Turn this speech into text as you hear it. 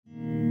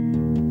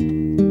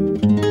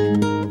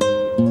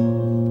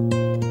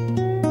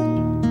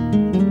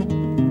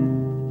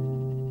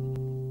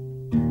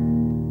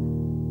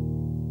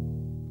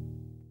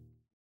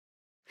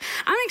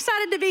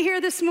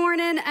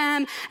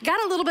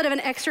got a little bit of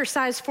an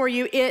exercise for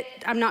you.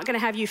 I'm not gonna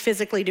have you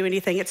physically do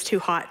anything. It's too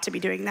hot to be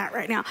doing that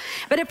right now.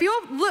 But if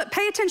you'll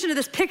pay attention to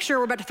this picture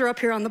we're about to throw up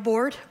here on the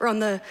board or on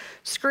the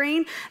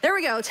screen. There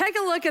we go, take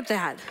a look at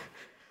that.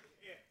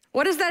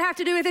 What does that have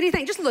to do with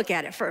anything? Just look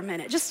at it for a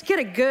minute. Just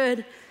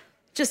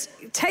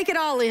take it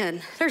all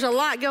in. There's a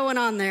lot going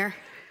on there.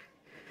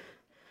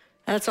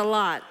 That's a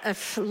lot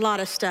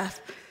of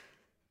stuff.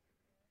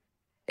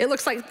 It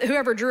looks like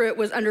whoever drew it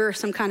was under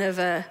some kind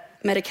of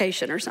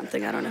medication or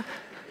something, I don't know.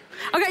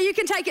 Okay, you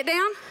can take it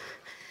down.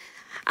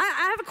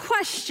 I have a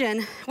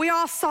question. We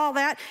all saw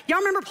that. Y'all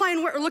remember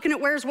looking at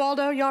Where's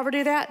Waldo? Y'all ever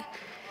do that?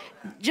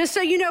 Just so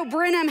you know,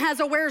 Brenham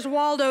has a Where's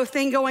Waldo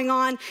thing going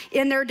on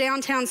in their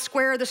downtown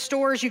square, the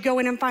stores. You go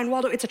in and find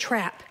Waldo. It's a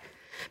trap.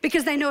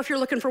 Because they know if you're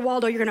looking for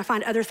Waldo, you're gonna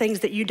find other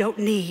things that you don't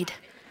need.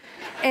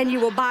 And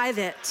you will buy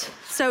that.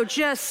 So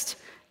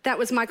that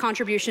was my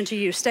contribution to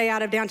you. Stay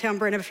out of downtown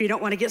Brenham if you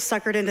don't wanna get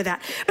suckered into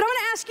that. But I'm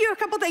gonna ask you a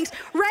couple things.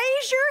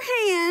 Raise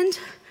your hand.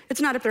 It's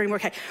not up there anymore,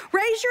 okay.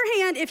 Raise your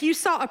hand if you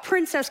saw a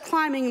princess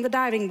climbing the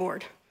diving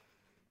board.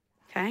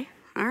 Okay,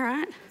 all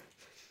right.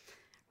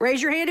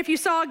 Raise your hand if you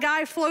saw a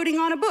guy floating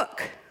on a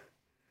book.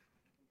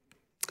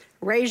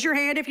 Raise your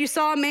hand if you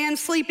saw a man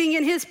sleeping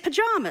in his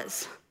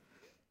pajamas.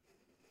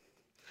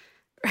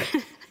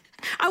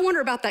 I wonder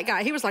about that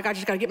guy. He was like, I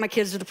just gotta get my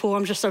kids to the pool.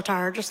 I'm just so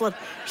tired.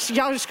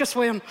 Y'all just go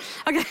swim.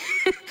 Okay.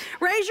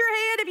 Raise your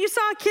hand if you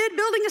saw a kid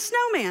building a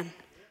snowman.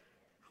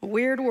 A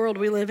weird world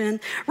we live in.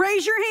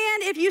 Raise your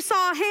hand if you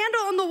saw a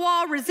handle on the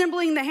wall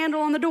resembling the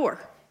handle on the door.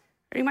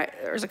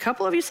 There's a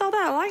couple of you saw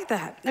that. I like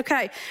that.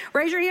 Okay.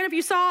 Raise your hand if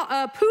you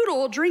saw a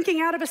poodle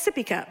drinking out of a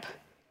sippy cup.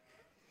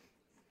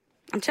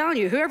 I'm telling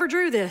you, whoever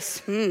drew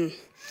this.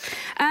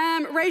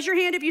 Raise your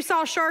hand if you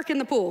saw a shark in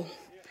the pool.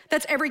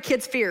 That's every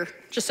kid's fear,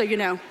 just so you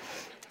know.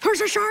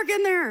 There's a shark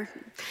in there.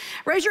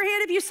 Raise your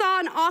hand if you saw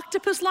an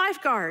octopus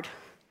lifeguard,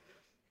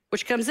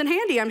 which comes in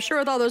handy, I'm sure,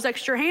 with all those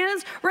extra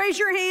hands. Raise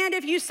your hand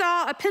if you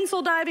saw a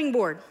pencil diving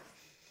board.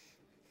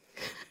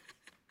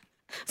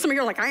 Some of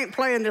you are like, I ain't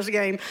playing this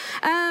game.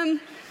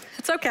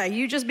 It's okay,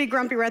 you just be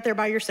grumpy right there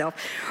by yourself.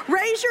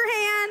 Raise your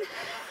hand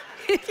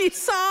if you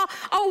saw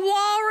a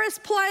walrus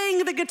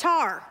playing the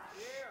guitar.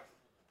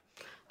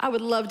 I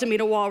would love to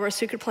meet a walrus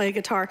who could play a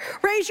guitar.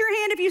 Raise your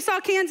hand if you saw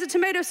cans of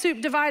tomato soup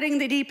dividing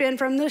the deep end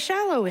from the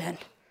shallow end.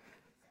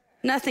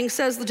 Nothing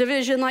says the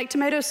division like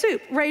tomato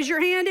soup. Raise your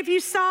hand if you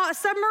saw a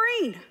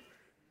submarine.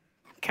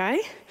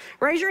 Okay.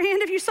 Raise your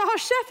hand if you saw a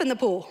chef in the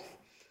pool.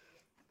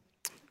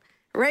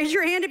 Raise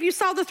your hand if you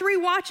saw the 3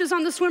 watches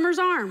on the swimmer's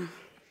arm.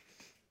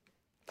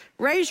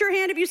 Raise your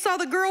hand if you saw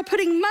the girl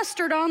putting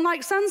mustard on like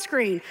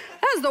sunscreen.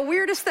 That was the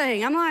weirdest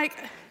thing. I'm like,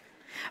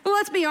 well,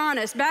 let's be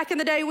honest. Back in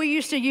the day, we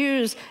used to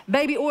use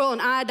baby oil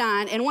and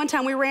iodine, and one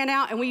time we ran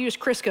out and we used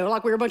Crisco,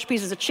 like we were a bunch of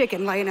pieces of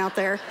chicken laying out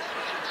there.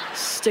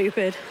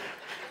 Stupid.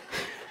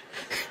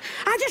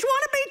 I just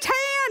want to be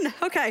tan.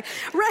 Okay.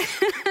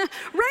 Raise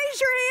your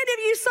hand if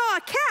you saw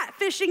a cat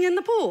fishing in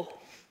the pool.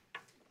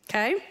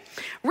 Okay.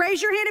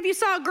 Raise your hand if you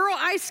saw a girl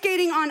ice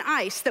skating on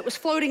ice that was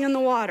floating in the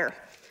water.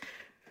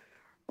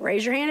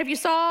 Raise your hand if you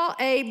saw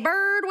a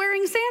bird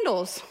wearing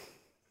sandals.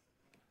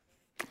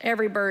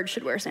 Every bird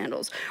should wear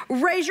sandals.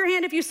 Raise your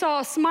hand if you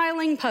saw a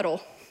smiling puddle.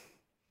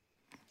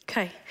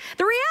 Okay.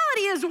 The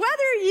reality is,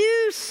 whether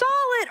you saw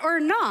it or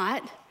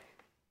not,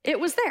 it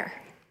was there.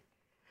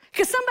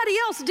 Because somebody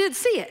else did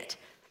see it.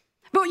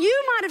 But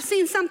you might have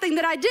seen something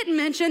that I didn't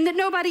mention that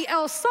nobody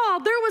else saw.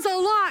 There was a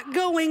lot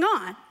going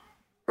on,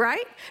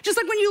 right? Just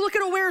like when you look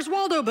at a Where's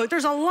Waldo book,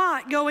 there's a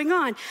lot going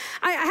on.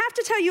 I have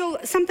to tell you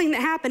something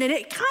that happened, and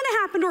it kind of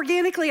happened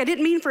organically. I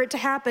didn't mean for it to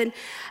happen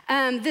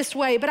this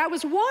way, but I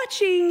was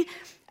watching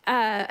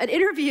an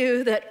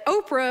interview that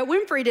Oprah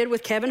Winfrey did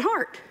with Kevin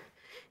Hart.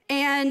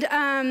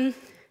 And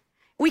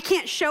we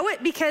can't show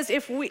it because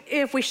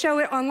if we show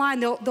it online,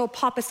 they'll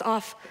pop us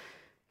off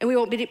and we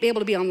won't be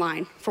able to be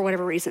online for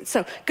whatever reason.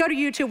 So go to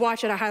YouTube,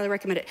 watch it, I highly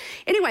recommend it.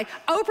 Anyway,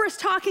 Oprah's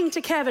talking to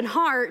Kevin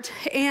Hart,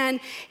 and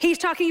he's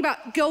talking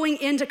about going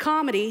into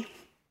comedy.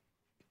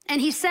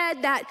 And he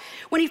said that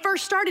when he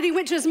first started, he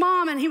went to his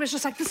mom and he was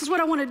just like, this is what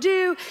I wanna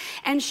do.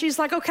 And she's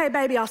like, okay,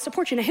 baby, I'll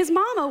support you. Now, his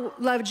mama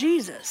loved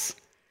Jesus.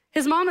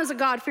 His mama's a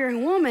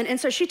God-fearing woman, and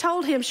so she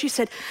told him, she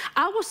said,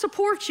 I will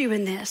support you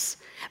in this,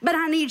 but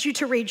I need you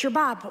to read your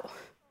Bible.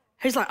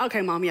 He's like,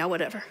 okay, Mom, yeah,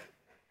 whatever.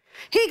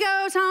 He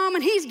goes home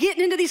and he's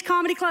getting into these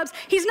comedy clubs.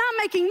 He's not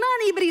making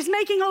money, but he's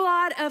making a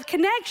lot of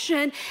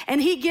connection,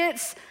 and he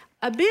gets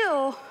a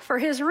bill for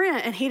his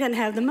rent and he doesn't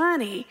have the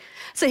money.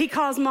 So he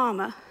calls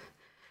Mama,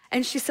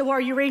 and she said, well,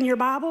 are you reading your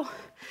Bible?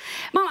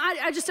 Mom,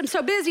 I just am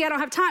so busy, I don't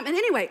have time. And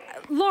anyway,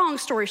 long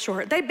story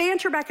short, they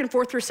banter back and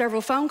forth through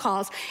several phone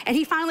calls, and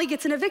he finally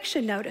gets an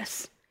eviction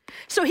notice.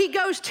 So he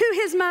goes to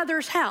his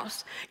mother's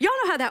house. Y'all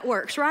know how that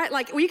works, right?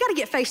 Like, well, you gotta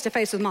get face to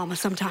face with Mama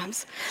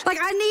sometimes. Like,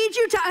 I need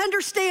you to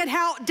understand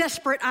how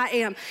desperate I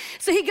am.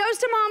 So he goes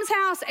to Mom's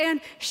house, and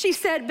she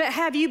said, but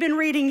have you been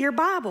reading your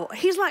Bible?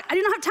 He's like, I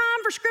don't have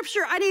time for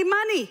scripture, I need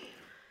money.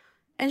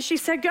 And she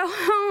said, go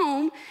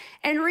home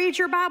and read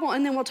your Bible,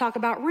 and then we'll talk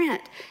about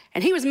rent.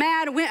 And he was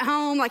mad and went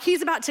home like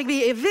he's about to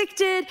be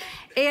evicted.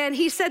 And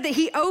he said that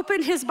he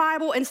opened his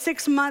Bible and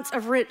 6 months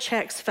of rent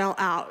checks fell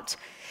out.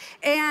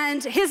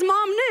 And his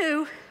mom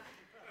knew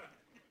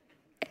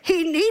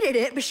he needed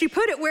it, but she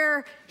put it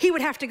where he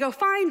would have to go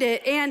find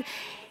it. And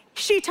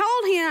she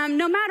told him,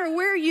 no matter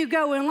where you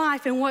go in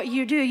life and what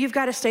you do, you've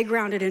got to stay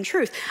grounded in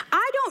truth.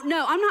 I don't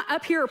know. I'm not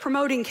up here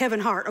promoting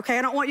Kevin Hart, okay?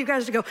 I don't want you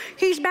guys to go,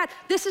 he's bad.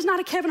 This is not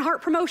a Kevin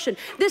Hart promotion.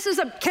 This is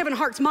a Kevin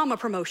Hart's mama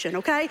promotion,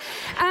 okay?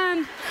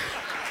 Hello.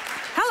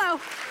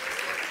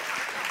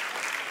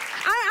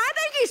 I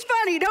think he's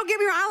funny. Don't get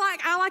me wrong.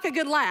 I like a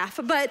good laugh.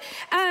 But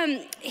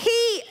I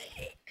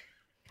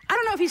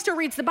don't know if he still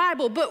reads the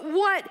Bible, but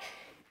what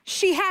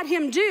she had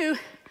him do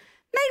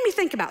made me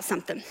think about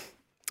something.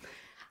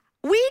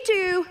 We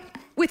do,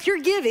 with your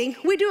giving,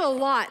 we do a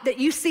lot that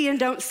you see and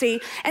don't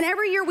see. And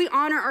every year we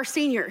honor our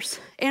seniors.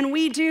 And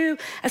we do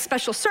a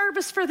special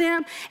service for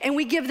them. And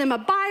we give them a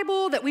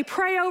Bible that we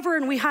pray over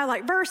and we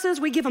highlight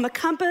verses. We give them a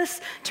compass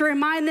to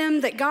remind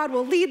them that God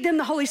will lead them,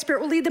 the Holy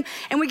Spirit will lead them.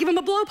 And we give them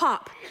a blow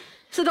pop.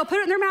 So they'll put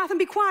it in their mouth and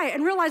be quiet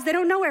and realize they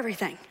don't know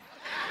everything.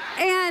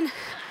 And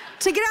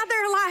to get out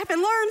there in life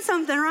and learn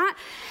something, right?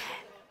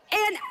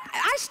 And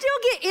I still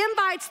get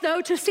invites, though,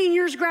 to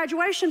seniors'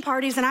 graduation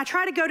parties, and I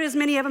try to go to as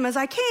many of them as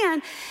I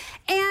can.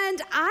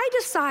 And I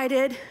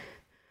decided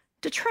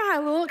to try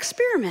a little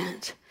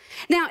experiment.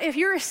 Now, if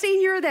you're a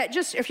senior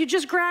if you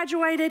just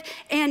graduated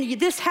and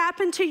this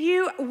happened to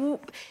you,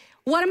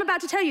 what I'm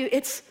about to tell you,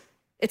 it's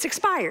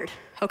expired,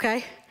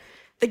 okay?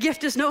 The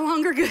gift is no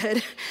longer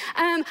good.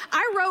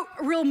 I wrote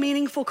a real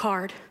meaningful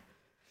card,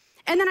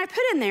 and then I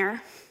put in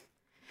there,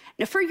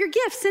 now for your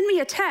gift, send me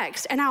a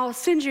text and I'll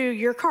send you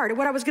your card. And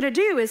what I was gonna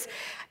do is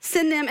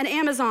send them an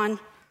Amazon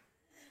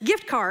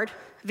gift card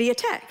via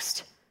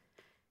text.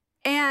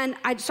 And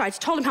I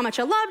told them how much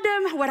I loved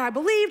them, what I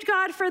believed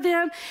God for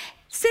them.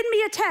 Send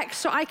me a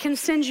text so I can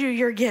send you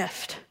your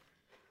gift.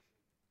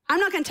 I'm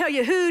not gonna tell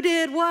you who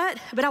did what,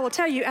 but I will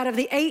tell you out of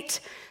the 8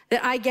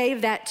 that I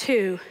gave that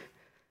to,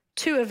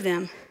 2 of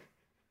them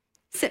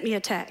sent me a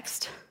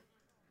text.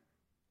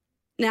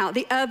 Now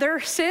the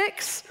other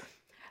 6,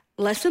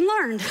 lesson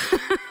learned.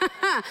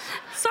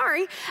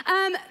 Sorry.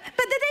 But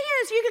the thing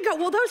is, you could go,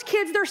 well, those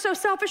kids, they're so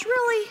selfish.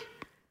 Really?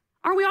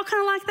 Aren't we all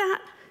kind of like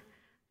that?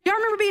 Y'all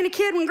remember being a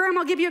kid when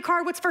grandma give you a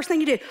card, what's the first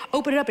thing you do?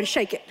 Open it up and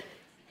shake it.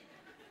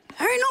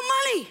 There ain't no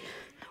money.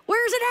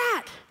 Where's it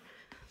at?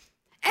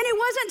 And it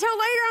wasn't until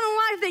later on in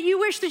life that you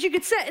wish that you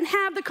could sit and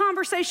have the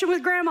conversation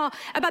with grandma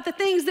about the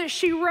things that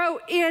she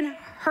wrote in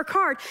her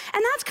card.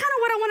 And that's kind of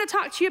what I want to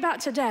talk to you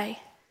about today.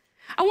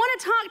 I want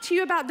to talk to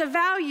you about the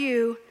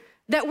value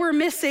that we're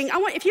missing.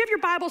 If you have your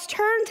Bibles,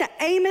 turn to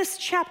Amos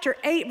chapter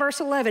 8,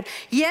 verse 11.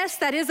 Yes,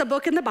 that is a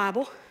book in the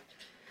Bible.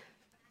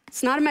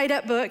 It's not a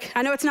made-up book.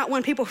 I know it's not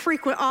one people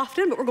frequent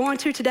often, but we're going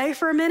to today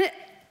for a minute.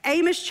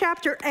 Amos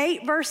chapter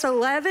 8, verse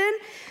 11.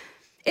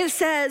 It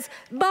says,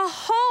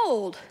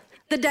 behold,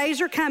 the days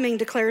are coming,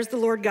 declares the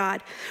Lord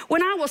God,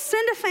 when I will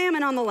send a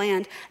famine on the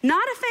land,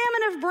 not a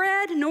famine of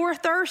bread, nor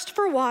thirst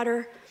for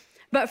water,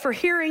 but for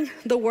hearing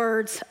the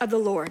words of the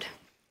Lord.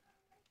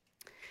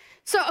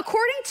 So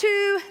according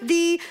to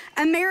the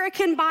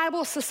American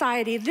Bible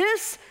Society,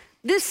 this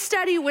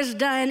study was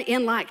done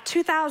in like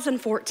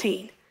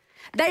 2014.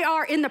 They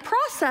are in the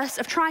process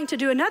of trying to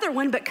do another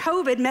one, but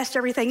COVID messed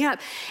everything up.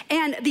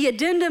 And the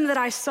addendum that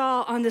I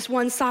saw on this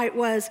one site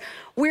was,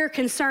 we're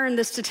concerned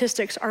the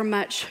statistics are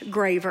much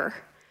graver.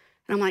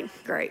 And I'm like,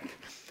 great.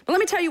 But let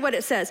me tell you what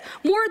it says.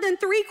 More than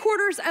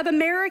 3/4 of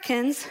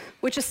Americans,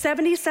 which is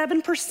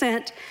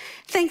 77%,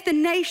 think the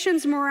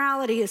nation's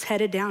morality is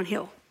headed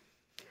downhill.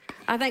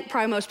 I think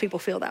probably most people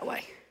feel that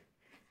way.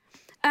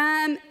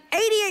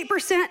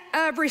 88%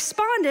 of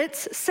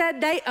respondents said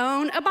they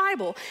own a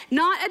Bible,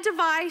 not a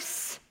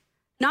device,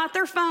 not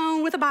their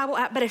phone with a Bible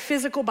app, but a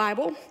physical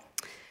Bible.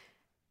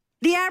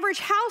 The average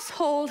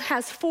household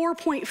has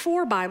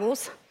 4.4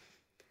 Bibles.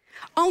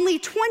 Only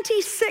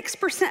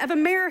 26% of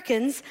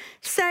Americans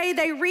say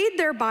they read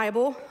their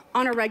Bible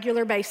on a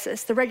regular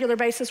basis. The regular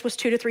basis was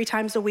 2 to 3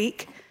 times a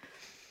week.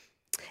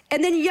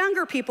 And then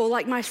younger people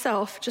like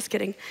myself, just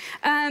kidding,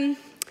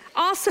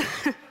 also,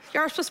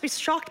 you're supposed to be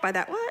shocked by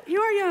that. What? You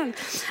are young.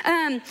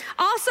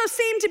 Also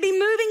seem to be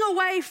moving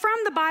away from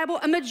the Bible.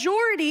 A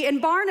majority,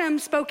 and Barnum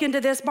spoke into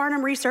this,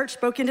 Barnum Research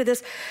spoke into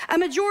this, a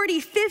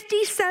majority,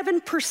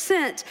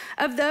 57%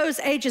 of those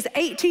ages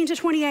 18 to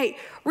 28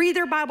 read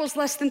their Bibles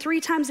less than 3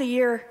 times a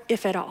year,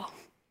 if at all.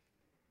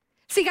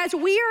 See, guys,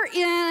 we are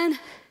in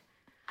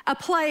a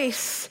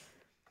place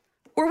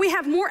where we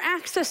have more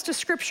access to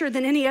Scripture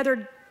than any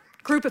other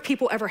group of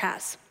people ever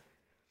has.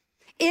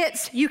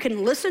 You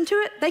can listen to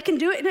it. They can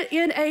do it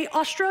in a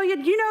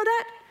Australian, you know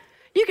that?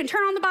 You can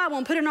turn on the Bible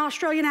and put an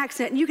Australian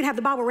accent and you can have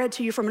the Bible read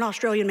to you from an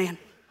Australian man.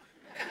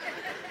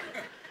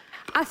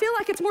 I feel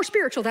like it's more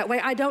spiritual that way,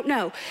 I don't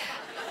know.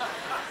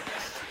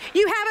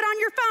 You have it on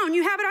your phone.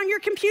 You have it on your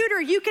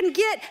computer. You can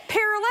get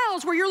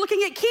parallels where you're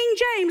looking at King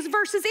James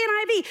versus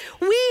NIV.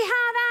 We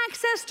have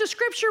access to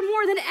Scripture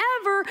more than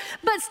ever,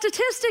 but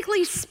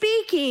statistically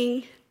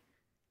speaking,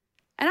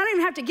 and I don't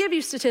even have to give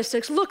you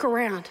statistics, look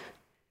around.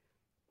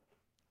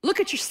 Look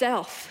at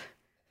yourself.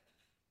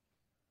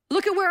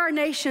 Look at where our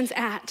nation's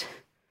at.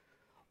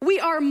 We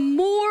are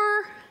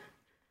more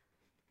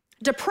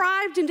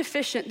deprived and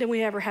deficient than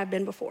we ever have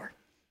been before,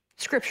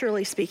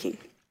 scripturally speaking.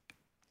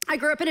 I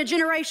grew up in a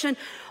generation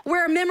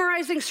where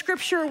memorizing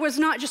Scripture was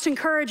not just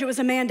encouraged, it was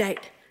a mandate.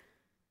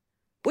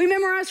 We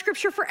memorized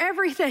Scripture for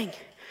everything.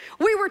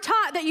 We were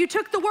taught that you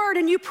took the word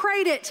and you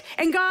prayed it,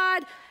 and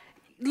God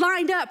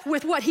lined up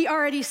with what he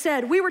already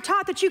said. We were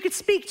taught that you could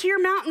speak to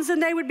your mountains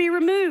and they would be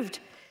removed.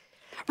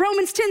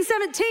 Romans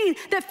 10:17,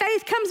 that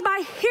faith comes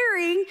by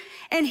hearing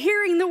and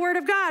hearing the word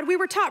of God. We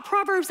were taught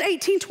Proverbs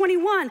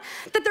 18:21,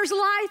 that there's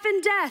life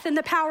and death in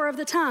the power of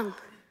the tongue.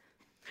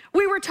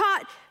 We were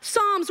taught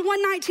Psalms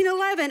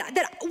 119:11,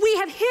 that we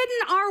have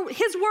hidden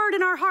his word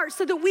in our hearts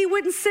so that we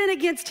wouldn't sin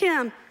against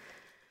him.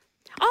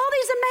 All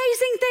these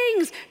amazing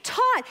things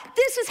taught,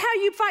 this is how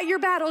you fight your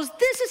battles.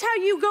 This is how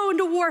you go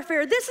into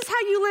warfare. This is how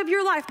you live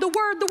your life. The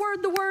word, the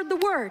word, the word, the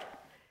word.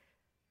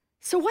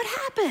 So what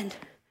happened?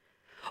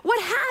 What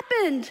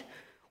happened?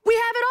 We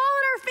have it all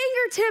at our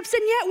fingertips,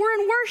 and yet we're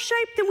in worse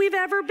shape than we've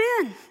ever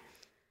been.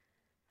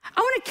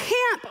 I want to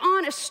camp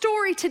on a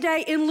story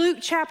today in Luke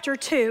chapter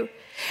 2.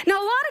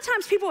 Now, a lot of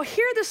times people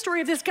hear the story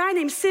of this guy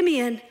named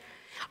Simeon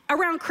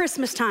around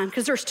Christmas time,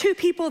 because there's two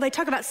people, they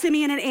talk about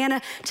Simeon and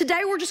Anna.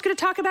 Today, we're just going to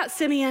talk about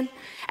Simeon,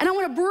 and I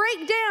want to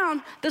break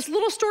down this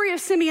little story of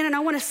Simeon, and I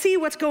want to see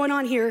what's going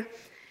on here.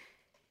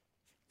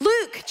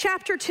 Luke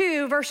chapter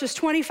 2, verses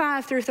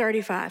 25 through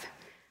 35.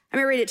 Let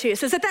me read it to you. It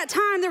says, at that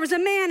time, there was a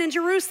man in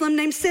Jerusalem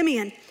named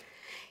Simeon.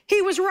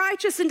 He was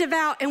righteous and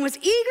devout and was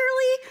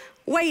eagerly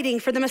waiting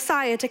for the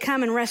Messiah to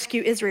come and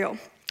rescue Israel.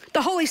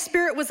 The Holy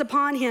Spirit was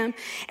upon him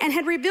and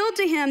had revealed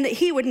to him that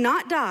he would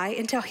not die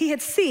until he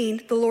had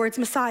seen the Lord's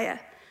Messiah.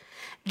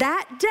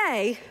 That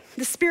day,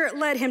 the Spirit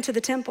led him to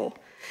the temple.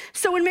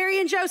 So when Mary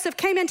and Joseph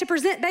came in to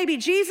present baby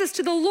Jesus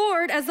to the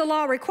Lord as the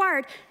law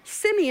required,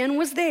 Simeon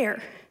was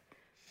there.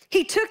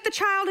 He took the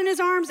child in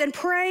his arms and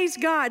praised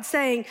God,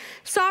 saying,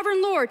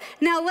 Sovereign Lord,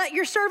 now let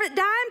your servant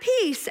die in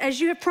peace as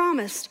you have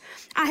promised.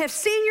 I have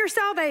seen your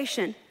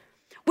salvation,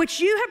 which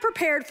you have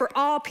prepared for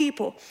all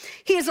people.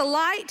 He is a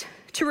light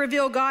to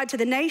reveal God to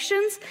the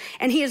nations,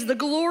 and he is the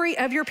glory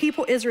of your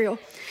people Israel.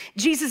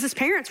 Jesus'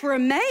 parents were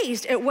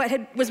amazed at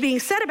what was being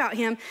said about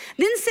him.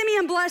 Then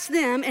Simeon blessed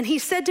them, and he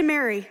said to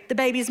Mary, the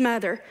baby's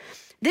mother,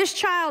 this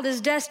child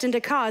is destined to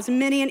cause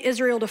many in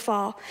Israel to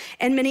fall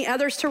and many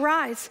others to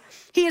rise.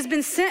 He has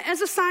been sent as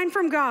a sign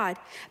from God,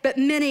 but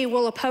many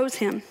will oppose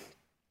him.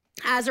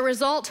 As a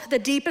result, the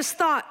deepest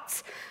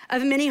thoughts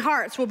of many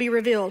hearts will be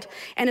revealed,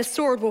 and a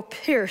sword will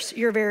pierce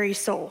your very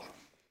soul.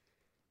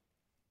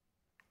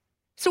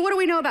 So what do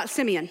we know about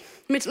Simeon?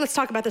 Let's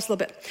talk about this a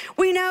little bit.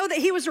 We know that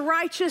he was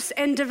righteous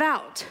and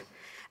devout.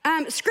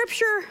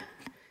 Scripture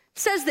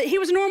says that he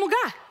was a normal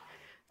guy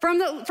from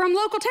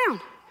local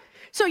town.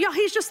 So y'all,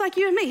 he's just like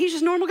you and me. He's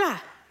just a normal guy.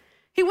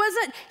 He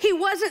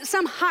wasn't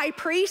some high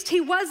priest. He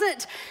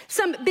wasn't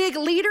some big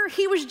leader.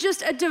 He was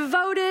just a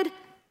devoted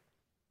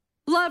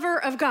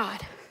lover of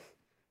God,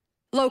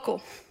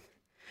 local.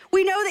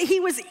 We know that he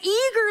was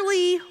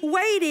eagerly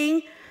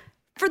waiting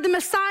for the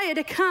Messiah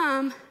to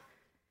come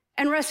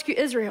and rescue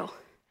Israel.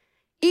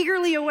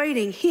 Eagerly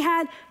awaiting. He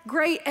had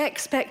great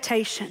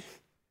expectation.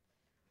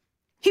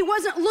 He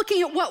wasn't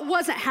looking at what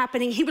wasn't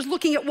happening. He was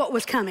looking at what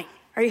was coming.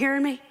 Are you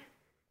hearing me?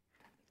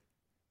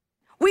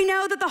 We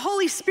know that the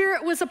Holy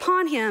Spirit was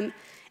upon him,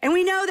 and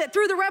we know that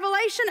through the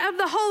revelation of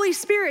the Holy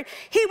Spirit,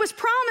 he was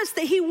promised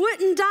that he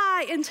wouldn't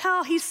die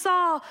until he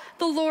saw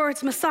the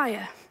Lord's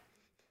Messiah.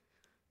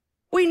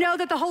 We know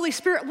that the Holy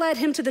Spirit led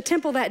him to the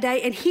temple that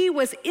day, and he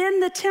was in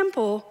the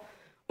temple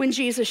when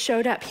Jesus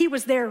showed up. He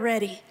was there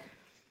ready.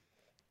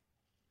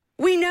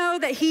 We know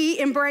that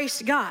he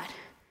embraced God.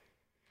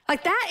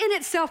 Like that in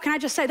itself, can I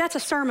just say, that's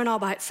a sermon all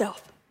by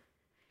itself.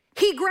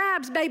 He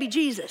grabs baby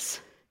Jesus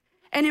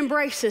and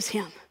embraces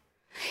him.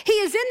 He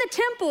is in the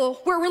temple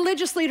where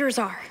religious leaders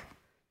are,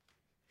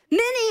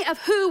 many of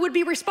who would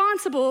be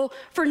responsible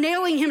for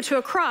nailing him to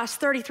a cross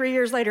 33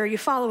 years later. Are you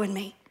following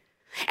me?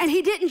 And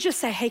he didn't just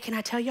say, hey, can I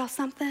tell y'all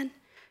something?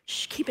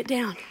 Shh, keep it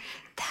down.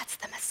 That's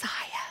the Messiah.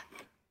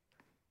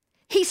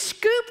 He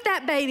scooped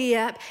that baby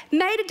up,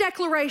 made a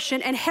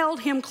declaration, and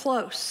held him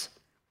close.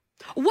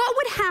 What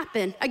would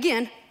happen,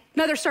 again,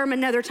 another sermon,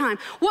 another time,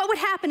 what would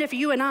happen if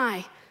you and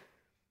I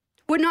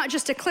would not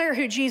just declare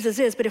who Jesus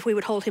is, but if we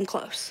would hold him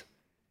close?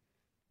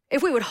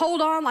 If we would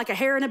hold on like a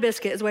hair in a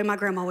biscuit, is the way my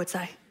grandma would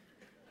say.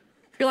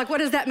 You're like, what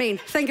does that mean?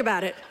 Think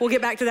about it. We'll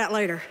get back to that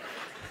later.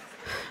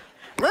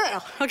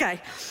 Well, okay.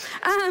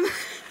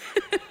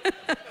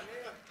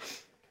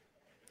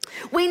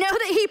 We know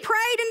that he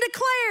prayed and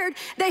declared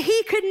that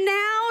he could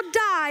now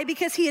die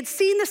because he had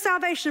seen the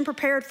salvation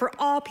prepared for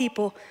all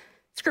people.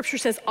 Scripture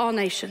says all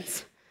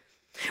nations.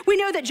 We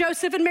know that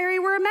Joseph and Mary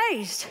were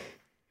amazed.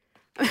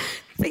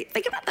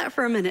 Think about that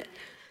for a minute.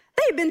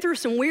 They had been through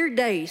some weird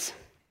days.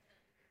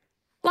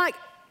 Like,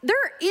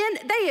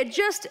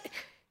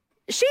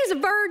 she's a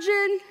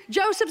virgin.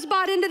 Joseph's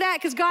bought into that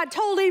because God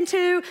told him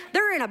to.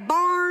 They're in a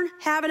barn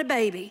having a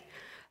baby.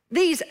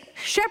 These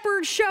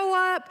shepherds show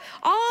up,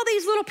 all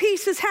these little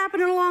pieces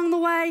happening along the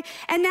way,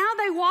 and now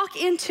they walk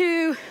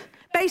into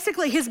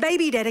basically his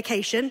baby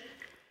dedication,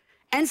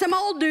 and some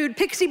old dude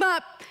picks him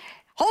up,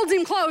 holds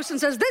him close, and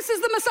says, "This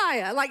is the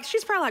Messiah." Like,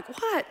 she's probably like,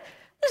 "What?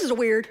 This is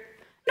weird.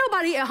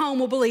 Nobody at home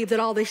will believe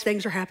that all these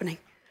things are happening."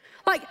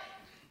 Like,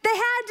 they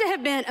had to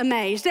have been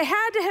amazed. They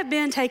had to have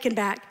been taken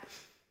back.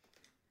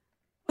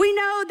 We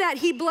know that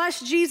he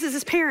blessed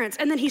Jesus' parents,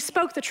 and then he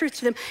spoke the truth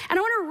to them. And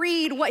I want to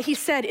read what he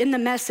said in the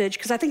Message,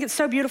 because I think it's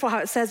so beautiful how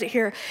it says it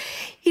here.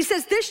 He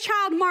says, "This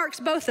child marks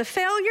both the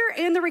failure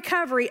and the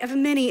recovery of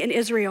many in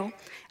Israel,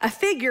 a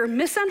figure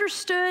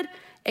misunderstood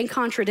and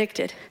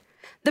contradicted.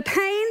 The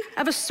pain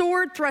of a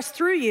sword thrust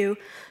through you,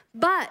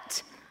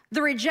 but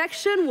the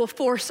rejection will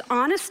force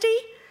honesty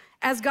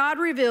as God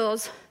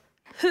reveals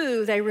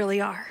who they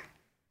really are."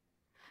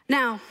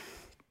 Now,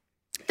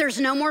 there's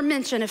no more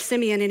mention of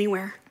Simeon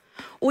anywhere.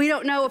 We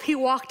don't know if he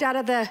walked out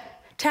of the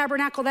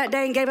tabernacle that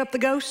day and gave up the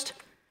ghost.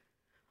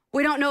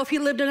 We don't know if he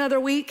lived another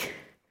week.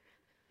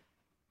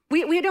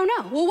 We don't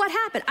know. Well, what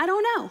happened? I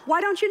don't know. Why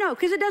don't you know?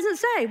 Because it doesn't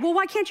say. Well,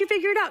 why can't you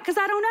figure it out? Because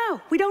I don't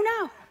know. We don't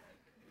know.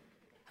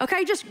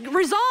 Okay, just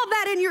resolve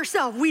that in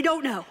yourself. We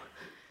don't know.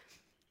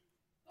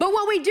 But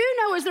what we do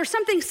know is there's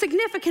something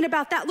significant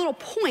about that little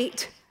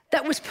point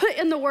that was put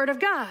in the Word of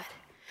God.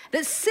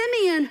 That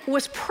Simeon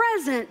was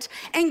present,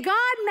 and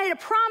God made a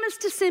promise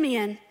to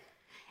Simeon,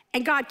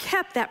 and God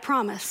kept that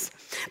promise.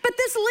 But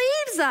this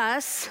leaves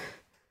us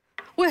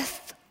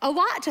with a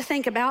lot to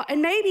think about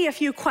and maybe a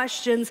few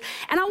questions.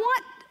 And I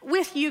want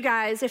with you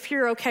guys, if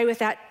you're okay with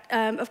that,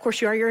 of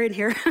course you are, you're in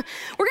here.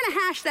 We're gonna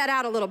hash that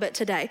out a little bit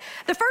today.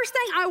 The first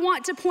thing I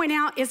want to point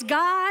out is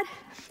God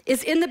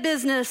is in the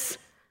business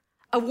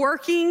of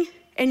working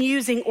and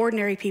using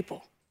ordinary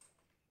people.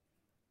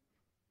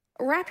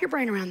 Wrap your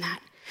brain around that.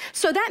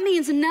 So that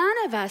means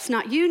none of us,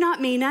 not you, not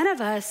me, none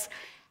of us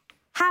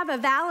have a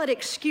valid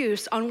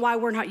excuse on why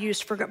we're not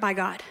used by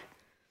God.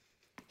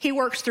 He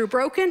works through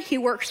broken. He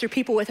works through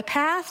people with a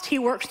past. He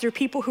works through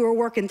people who are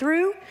working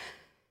through.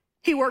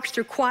 He works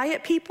through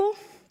quiet people.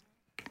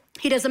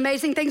 He does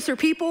amazing things through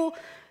people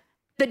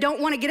that don't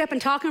want to get up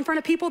and talk in front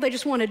of people. They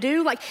just want to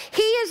do. Like,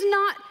 he is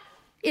not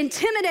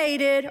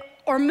intimidated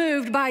or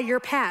moved by your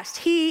past.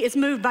 He is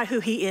moved by who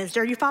he is.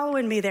 Are you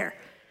following me there?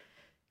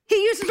 He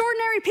uses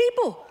ordinary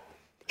people.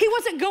 He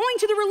wasn't going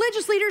to the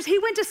religious leaders. He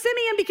went to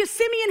Simeon because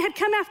Simeon had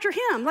come after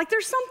him. Like,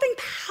 there's something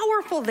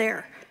powerful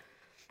there.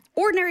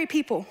 Ordinary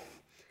people.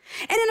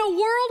 And in a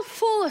world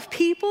full of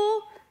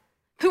people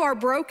who are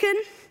broken,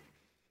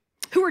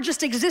 who are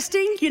just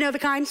existing, you know the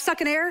kind,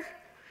 sucking air,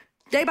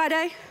 day by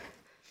day,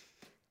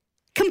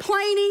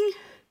 complaining,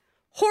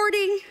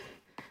 hoarding,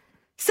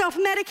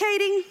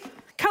 self-medicating,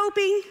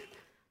 coping,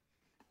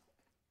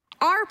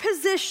 our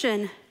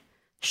position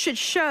should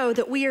show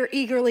that we are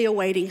eagerly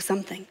awaiting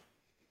something.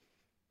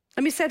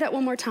 Let me say that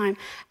one more time.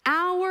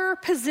 Our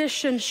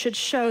position should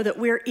show that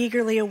we're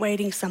eagerly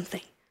awaiting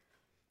something.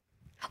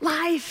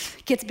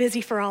 Life gets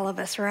busy for all of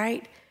us,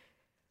 right?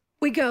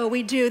 We go,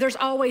 we do, there's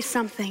always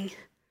something.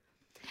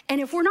 And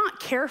if we're not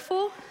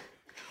careful,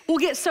 we'll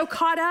get so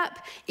caught up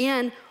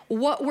in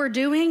what we're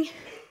doing,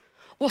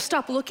 we'll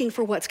stop looking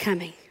for what's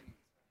coming.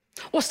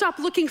 We'll stop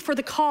looking for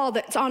the call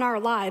that's on our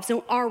lives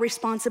and our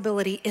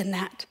responsibility in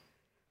that.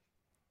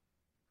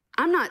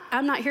 I'm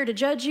not here to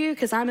judge you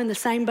because I'm in the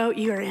same boat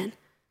you are in.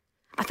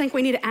 I think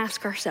we need to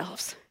ask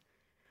ourselves,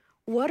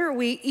 what are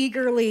we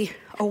eagerly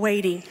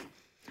awaiting?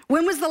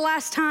 When was the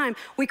last time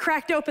we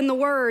cracked open the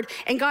Word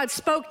and God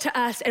spoke to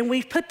us and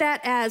we put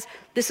that as,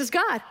 this is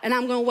God, and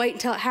I'm going to wait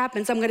until it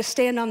happens. I'm going to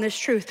stand on this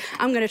truth.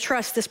 I'm going to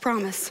trust this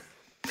promise.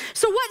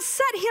 So what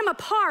set him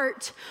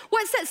apart?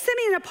 What set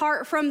Simeon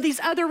apart from these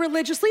other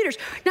religious leaders?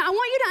 Now, I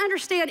want you to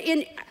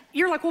understand,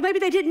 you're like, well, maybe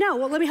they didn't know.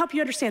 Well, let me help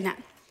you understand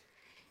that.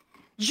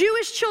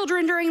 Jewish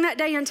children during that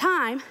day and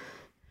time,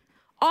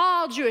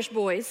 all Jewish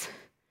boys,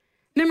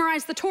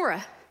 memorized the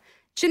Torah.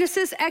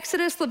 Genesis,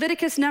 Exodus,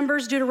 Leviticus,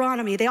 Numbers,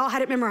 Deuteronomy. They all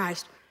had it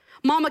memorized.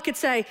 Mama could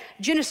say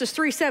Genesis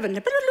 3:7.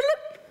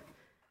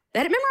 They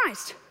had it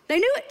memorized. They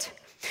knew it.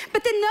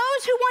 But then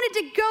those who wanted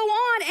to go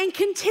on and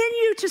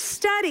continue to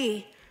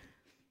study,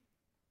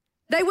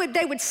 they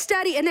would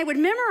study and they would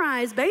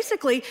memorize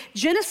basically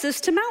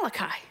Genesis to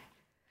Malachi.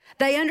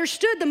 They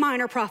understood the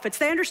minor prophets.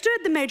 They understood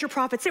the major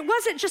prophets. It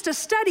wasn't just a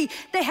study.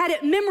 They had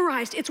it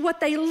memorized. It's what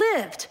they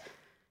lived.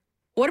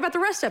 What about the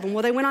rest of them?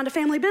 Well, they went on to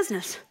family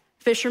business.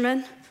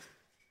 Fishermen,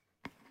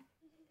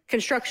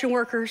 construction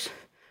workers,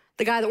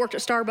 the guy that worked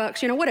at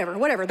Starbucks,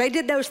 whatever. They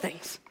did those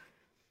things.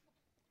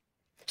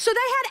 So they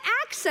had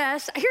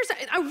access.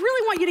 I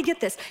really want you to get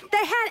this.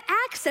 They had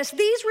access.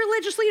 These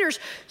religious leaders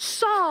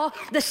saw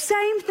the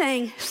same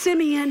thing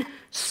Simeon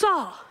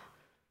saw.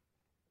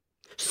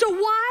 So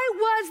why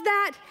was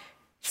that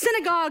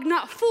synagogue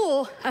not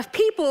full of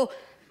people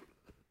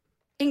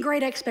in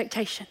great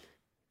expectation?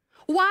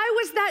 Why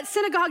was that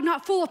synagogue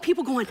not full of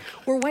people going,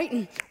 we're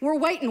waiting, we're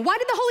waiting? Why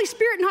did the Holy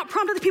Spirit not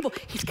prompt other people?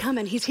 He's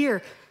coming, he's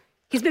here,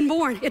 he's been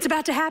born, it's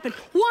about to happen.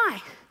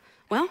 Why?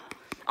 Well,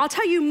 I'll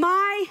tell you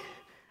my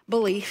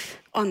belief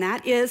on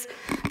that is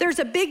there's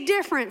a big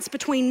difference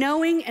between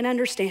knowing and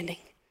understanding.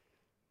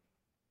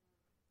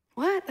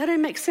 What? That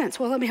didn't make sense.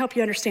 Well, let me help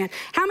you understand.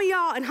 How many of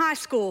y'all in high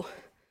school,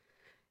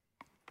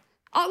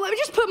 let me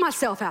just put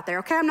myself out there,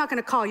 okay? I'm not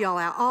gonna call y'all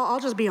out. I'll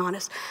just be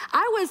honest.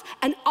 I was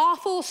an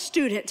awful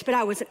student, but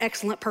I was an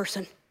excellent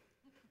person.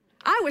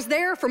 I was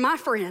there for my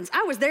friends.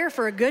 I was there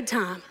for a good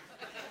time.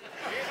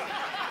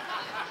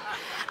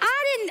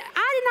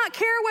 I did not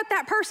care what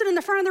that person in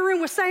the front of the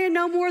room was saying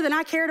no more than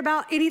I cared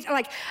about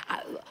anything.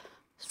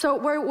 So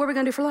what are we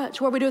gonna do for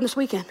lunch? What are we doing this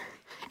weekend?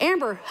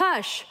 Amber,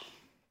 hush.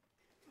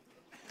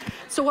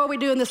 So what are we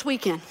doing this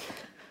weekend?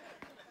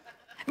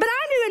 But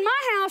I knew in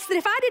my house that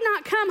if I did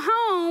not come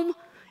home,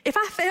 if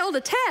I failed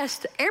a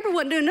test, Amber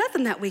wasn't doing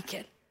nothing that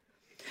weekend.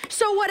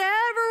 So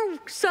whatever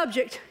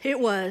subject it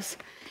was,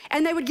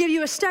 and they would give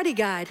you a study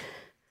guide,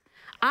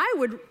 I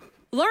would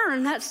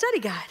learn that study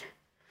guide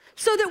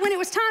so that when it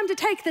was time to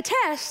take the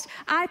test,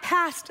 I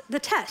passed the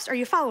test. Are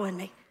you following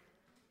me?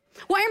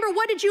 Well, Amber,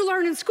 what did you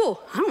learn in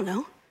school? I don't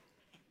know.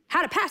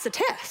 How to pass a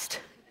test.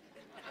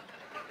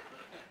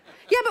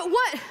 Yeah, but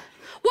what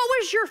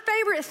was your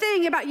favorite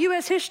thing about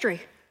U.S.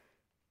 history?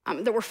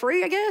 That we're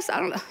free, I guess? I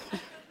don't know.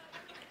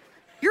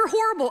 You're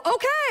horrible.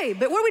 Okay,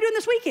 but what are we doing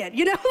this weekend?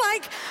 You know, hello?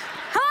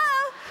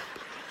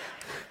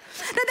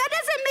 Now, that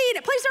doesn't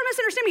mean, please don't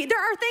misunderstand me. There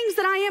are things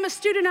that I am a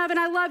student of and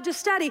I love to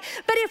study.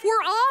 But if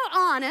we're all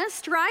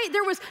honest, right,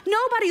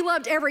 nobody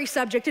loved every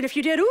subject. And if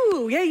you did,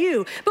 ooh, yeah,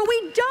 you. But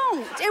we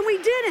don't, and we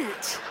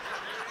didn't.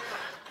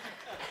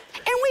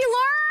 And we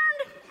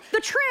learned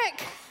the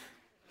trick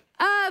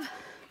of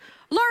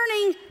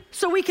learning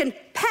so we can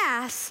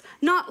pass,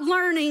 not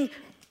learning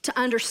to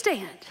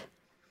understand.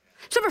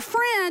 So I have a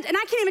friend, and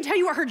I can't even tell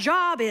you what her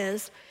job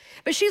is,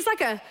 but she's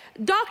like a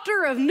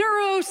doctor of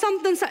neuro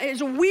something. It's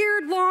a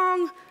weird,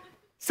 long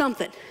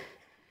something.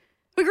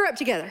 We grew up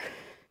together.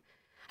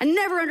 I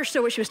never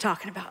understood what she was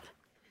talking about.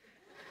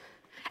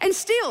 And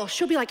still,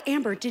 she'll be like,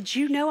 Amber, did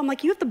you know? I'm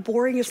like, you have the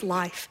boringest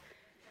life.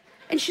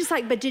 And she's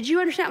like, but did you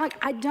understand? I'm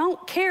like, I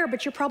don't care,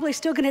 but you're probably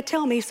still gonna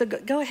tell me, so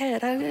go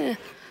ahead.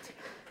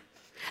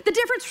 The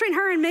difference between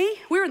her and me,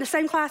 we were in the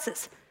same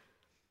classes.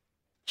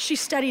 She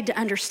studied to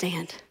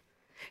understand.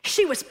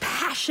 She was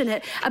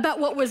passionate about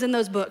what was in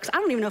those books. I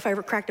don't even know if I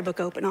ever cracked a book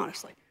open,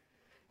 honestly.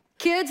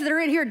 Kids that are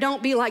in here,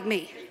 don't be like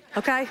me,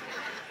 okay?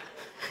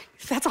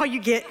 That's all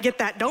you get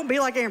that. Don't be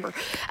like Amber.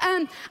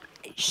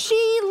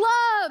 She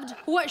loved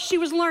what she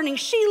was learning.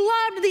 She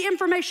loved the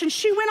information.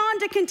 She went on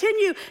to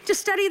continue to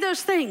study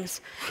those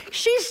things.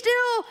 She's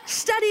still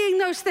studying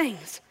those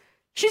things.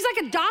 She's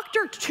like a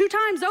doctor 2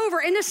 times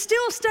over and is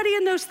still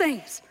studying those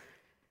things.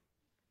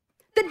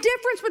 The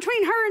difference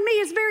between her and me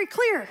is very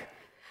clear.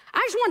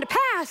 I just wanted to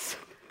pass.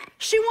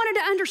 She wanted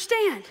to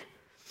understand.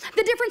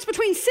 The difference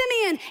between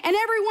Simeon and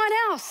everyone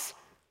else,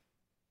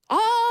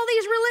 all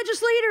these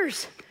religious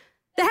leaders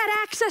that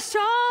had access to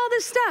all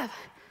this stuff,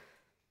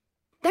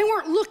 they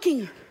weren't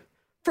looking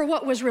for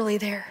what was really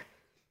there.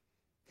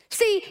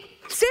 See,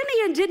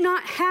 Simeon didn't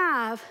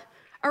have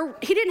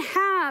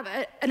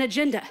an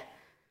agenda.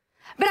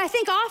 But I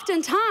think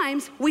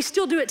oftentimes, we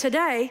still do it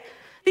today,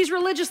 these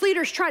religious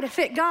leaders try to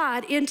fit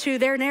God into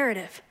their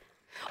narrative.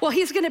 Well,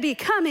 he's gonna be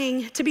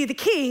coming to be the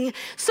king,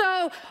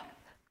 so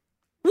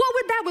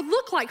what that would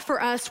look like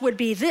for us would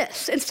be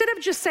this. Instead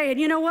of just saying,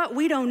 you know what,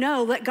 we don't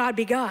know, let God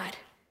be God.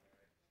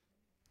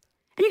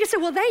 And you can say,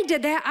 well, they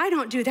did that, I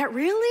don't do that.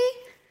 Really?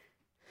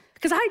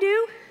 Because I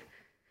do.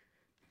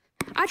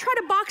 I try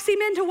to box him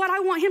into what I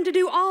want him to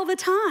do all the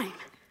time.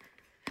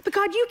 But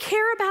God, you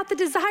care about the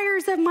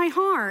desires of my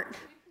heart,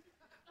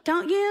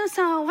 don't you?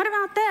 So what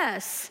about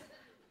this?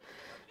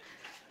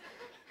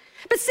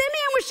 But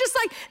Simeon was just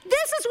like,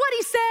 this is what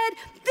he said,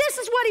 this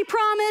is what he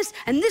promised,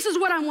 and this is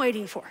what I'm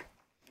waiting for.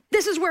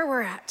 This is where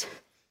we're at.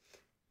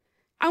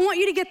 I want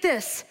you to get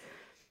this.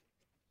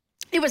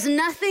 It was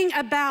nothing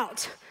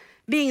about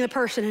being the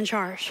person in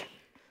charge.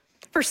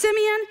 For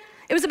Simeon,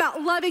 it was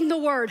about loving the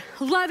word,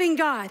 loving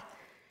God,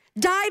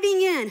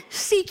 diving in,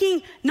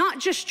 seeking not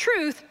just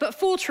truth, but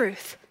full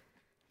truth.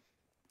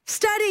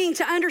 Studying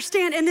to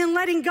understand and then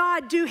letting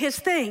God do his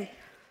thing.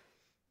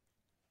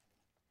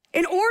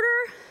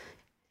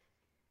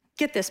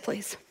 Get this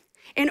please.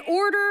 In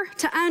order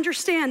to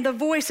understand the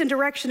voice and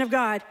direction of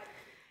God,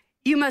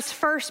 you must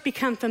first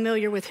become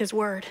familiar with his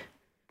word.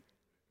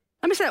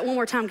 Let me say that one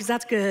more time because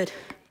that's good.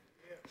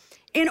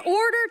 In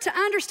order to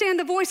understand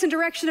the voice and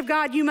direction of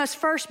God, you must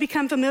first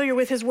become familiar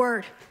with his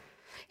word.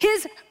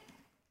 His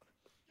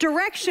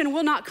direction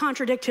will not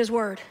contradict his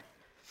word.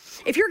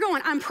 If you're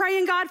going, I'm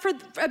praying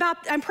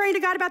to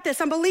God about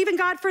this. I'm believing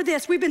God for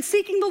this. We've been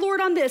seeking the Lord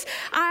on this.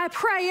 I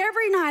pray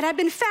every night. I've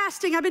been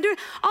fasting. I've been doing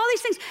all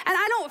these things. And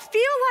I don't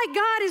feel like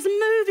God is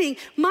moving.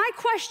 My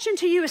question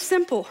to you is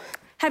simple.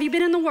 Have you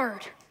been in the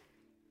word?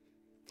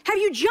 Have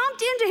you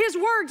jumped into his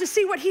word to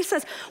see what he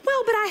says?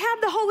 Well, but I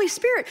have the Holy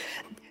Spirit.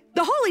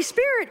 The Holy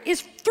Spirit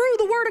is through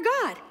the Word of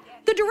God.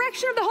 The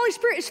direction of the Holy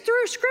Spirit is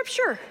through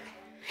Scripture.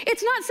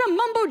 It's not some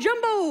mumbo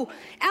jumbo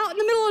out in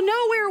the middle of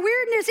nowhere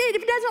weirdness. If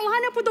it doesn't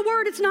line up with the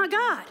Word, it's not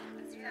God.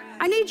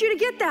 I need you to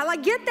get that.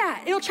 Like, get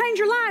that. It'll change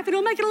your life.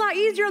 It'll make it a lot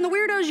easier on the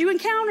weirdos you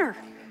encounter.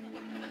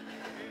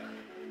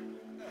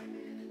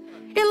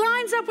 It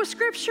lines up with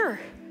Scripture.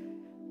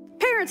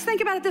 Parents, think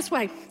about it this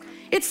way.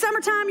 It's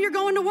summertime, you're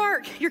going to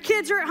work. Your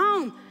kids are at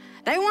home.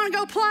 They want to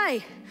go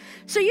play.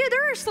 So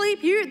they're asleep.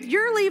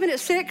 You're leaving at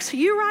 6.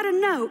 You write a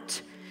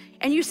note,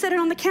 and you set it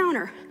on the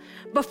counter.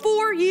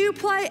 Before you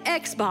play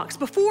Xbox,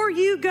 before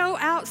you go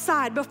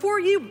outside,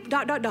 before you ...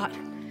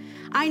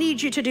 I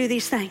need you to do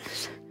these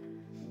things.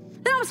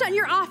 Then all of a sudden,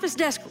 your office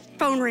desk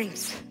phone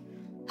rings.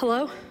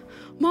 Hello?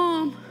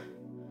 Mom,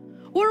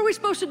 what are we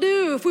supposed to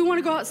do if we want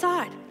to go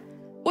outside?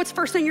 What's the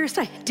first thing you're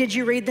going to say? Did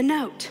you read the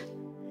note?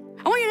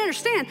 I want you to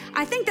understand,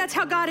 I think that's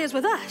how God is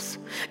with us.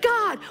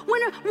 God,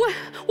 what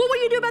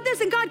will you do about this?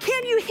 And God,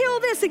 can you heal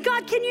this? And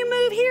God, can you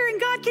move here?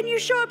 And God, can you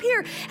show up here?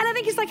 And I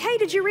think he's like, hey,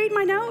 did you read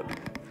my note?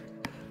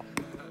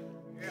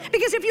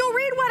 Because if you'll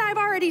read what I've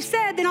already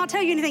said, then I'll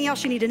tell you anything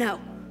else you need to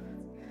know.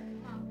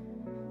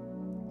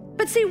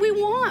 But see, we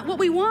want what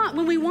we want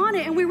when we want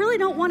it, and we really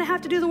don't want to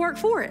have to do the work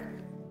for it.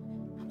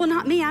 Well,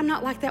 not me, I'm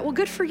not like that. Well,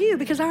 good for you,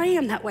 because I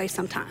am that way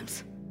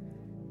sometimes.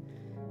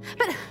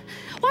 But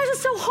why is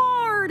it so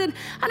hard? And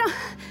I don't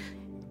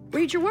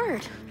read your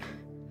word.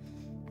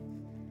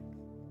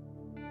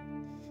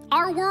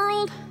 Our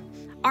world,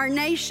 our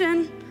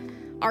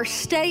nation, our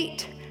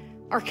state,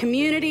 our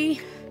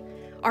community,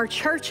 our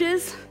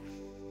churches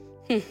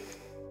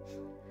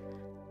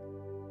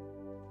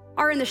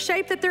are in the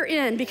shape that they're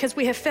in because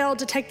we have failed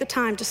to take the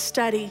time to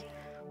study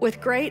with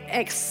great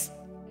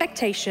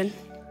expectation,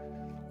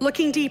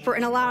 looking deeper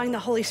and allowing the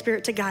Holy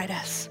Spirit to guide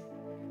us.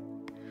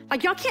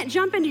 Like, y'all can't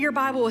jump into your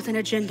Bible with an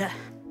agenda.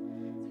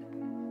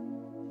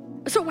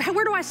 So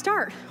where do I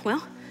start?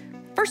 Well,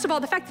 first of all,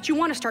 the fact that you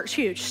want to start is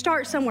huge.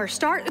 Start somewhere.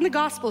 Start in the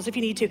Gospels if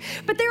you need to.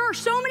 But there are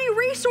so many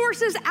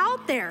resources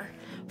out there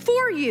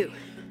for you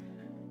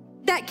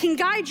that can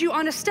guide you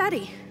on a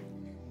study.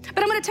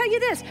 But I'm going to tell you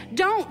this,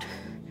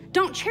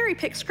 don't cherry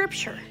pick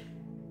Scripture.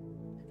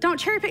 Don't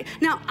cherry pick.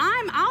 Now,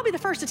 I'll be the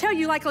first to tell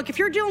you, like, look, if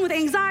you're dealing with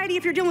anxiety,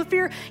 if you're dealing with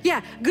fear,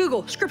 yeah,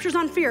 Google Scriptures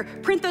on fear.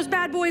 Print those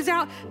bad boys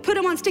out, put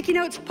them on sticky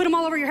notes, put them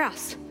all over your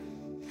house.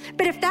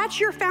 But if that's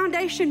your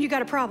foundation, you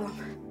got a problem.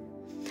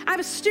 I have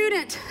a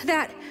student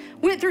that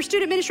went through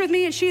student ministry with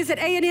me, and she's at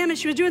A&M, and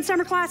she was doing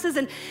summer classes,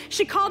 and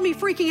she called me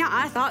freaking out.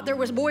 I thought there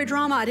was boy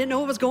drama. I didn't know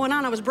what was going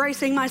on. I was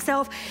bracing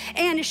myself.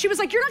 And she was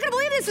like, you're not going to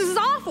believe this. This is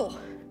awful.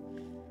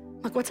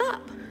 I'm like, what's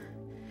up?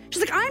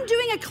 She's like, I'm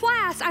doing a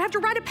class. I have to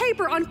write a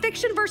paper on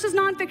fiction versus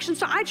nonfiction.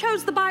 So I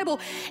chose the Bible,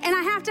 and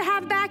I have to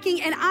have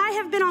backing. And I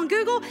have been on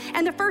Google,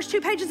 and the first 2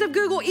 pages of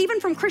Google,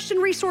 even from Christian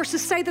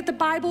resources, say that the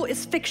Bible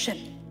is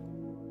fiction.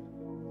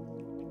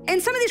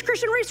 And some of these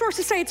Christian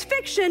resources say it's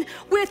fiction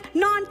with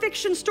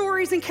nonfiction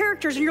stories and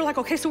characters. And you're like,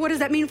 okay, so what does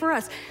that mean for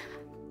us?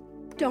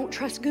 Don't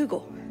trust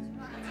Google.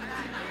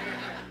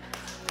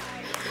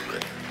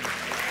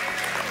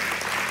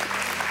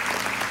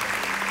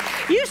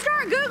 You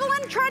start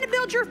Googling, trying to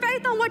build your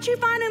faith on what you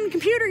find on the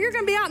computer, you're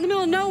going to be out in the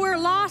middle of nowhere,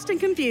 lost and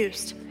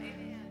confused.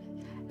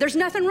 There's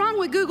nothing wrong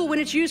with Google when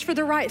it's used for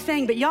the right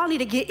thing, but y'all need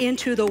to get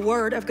into the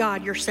Word of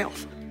God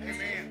yourself.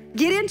 Amen.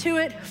 Get into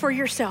it for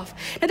yourself.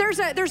 Now, there's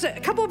a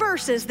couple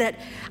verses that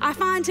I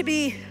find to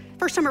be,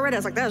 first time I read it, I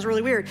was like, that was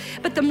really weird.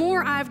 But the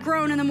more I've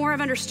grown and the more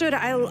I've understood it,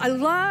 I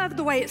love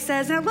the way it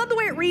says, and I love the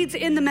way it reads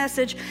in the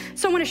Message,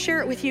 so I want to share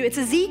it with you. It's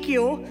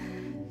Ezekiel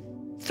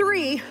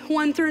 3,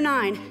 1 through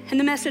 9, and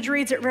the Message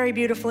reads it very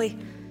beautifully.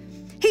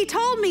 He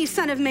told me,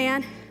 son of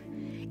man,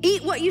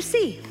 eat what you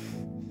see.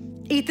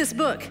 Eat this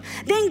book.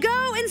 Then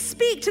go and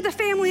speak to the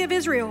family of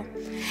Israel.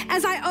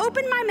 As I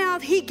opened my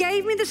mouth, he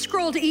gave me the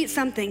scroll to eat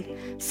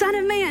something. Son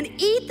of man,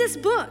 eat this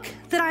book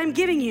that I am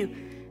giving you.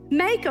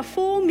 Make a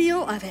full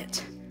meal of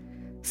it.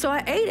 So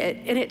I ate it,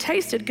 and it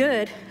tasted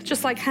good,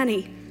 just like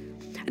honey.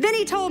 Then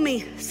he told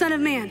me, son of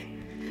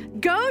man,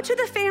 go to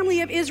the family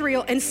of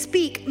Israel and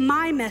speak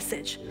my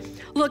message.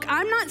 Look,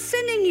 I'm not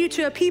sending you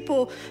to a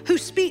people who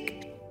speak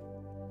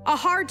a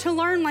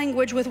hard-to-learn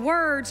language with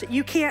words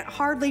you can't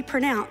hardly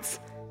pronounce.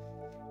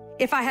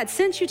 If I had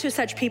sent you to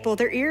such people,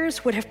 their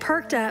ears would have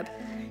perked up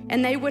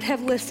and they would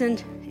have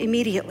listened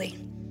immediately.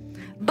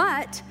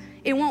 But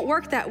it won't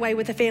work that way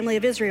with the family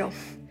of Israel.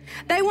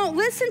 They won't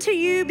listen to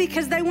you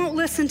because they won't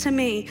listen to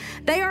me.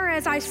 They are,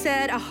 as I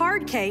said, a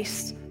hard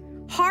case,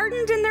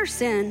 hardened in their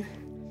sin,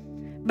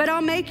 but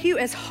I'll make you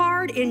as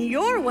hard in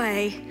your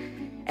way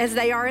as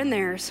they are in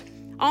theirs.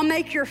 I'll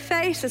make your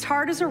face as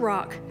hard as a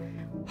rock,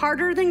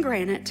 harder than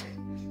granite.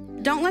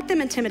 Don't let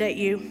them intimidate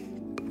you.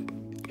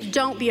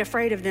 Don't be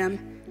afraid of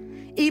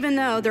them, even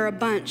though they're a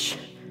bunch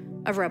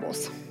of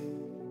rebels.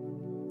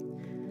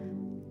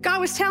 God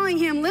was telling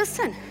him,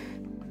 listen,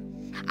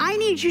 I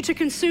need you to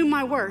consume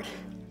my word.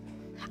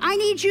 I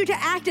need you to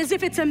act as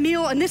if it's a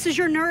meal and this is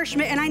your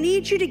nourishment, and I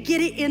need you to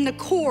get it in the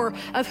core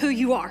of who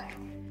you are.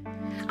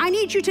 I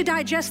need you to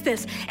digest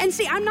this. And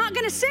see, I'm not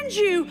gonna send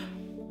you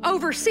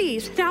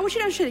overseas. Now, I want you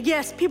to understand,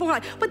 yes, people are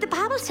like, but the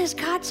Bible says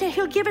God said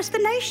he'll give us the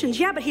nations.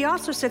 Yeah, but he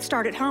also said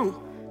start at home.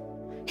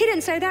 He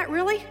didn't say that,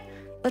 really?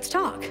 Let's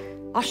talk.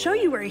 I'll show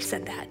you where he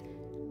said that.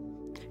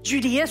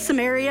 Judea,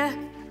 Samaria,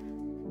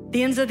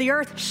 the ends of the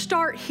earth,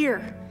 start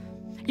here.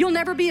 You'll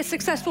never be a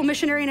successful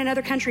missionary in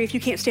another country if you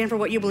can't stand for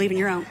what you believe in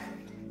your own.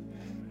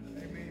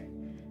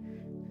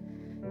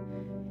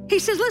 He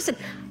says, listen,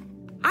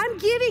 I'm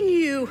giving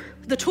you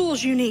the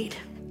tools you need.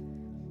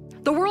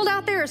 The world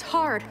out there is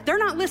hard. They're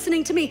not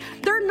listening to me.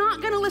 They're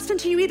not going to listen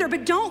to you either,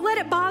 but don't let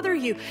it bother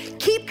you.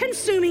 Keep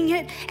consuming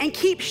it and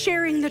keep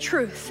sharing the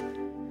truth.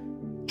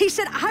 He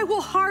said, I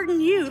will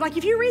harden you. Like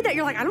if you read that,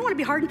 you're like, I don't want to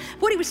be hardened.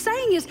 What he was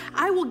saying is,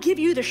 I will give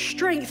you the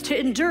strength to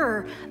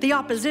endure the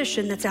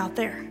opposition that's out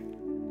there.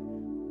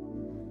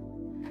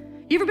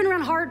 You ever been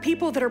around hard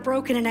people that are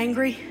broken and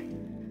angry?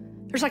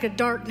 There's like a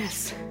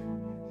darkness.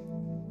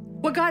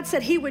 What God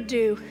said he would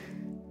do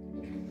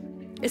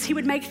is he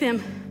would make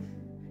them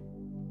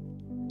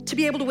to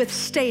be able to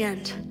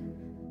withstand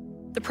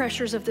the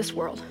pressures of this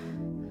world.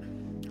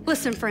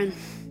 Listen, friend,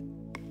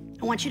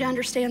 I want you to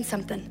understand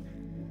something.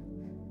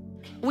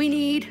 We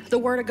need the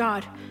Word of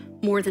God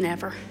more than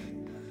ever.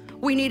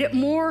 We need it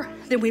more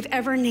than we've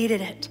ever needed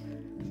it.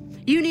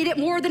 You need it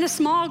more than a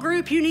small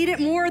group. You need it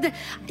more than,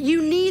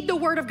 you need the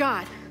Word of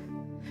God.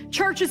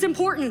 Church is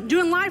important.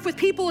 Doing life with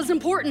people is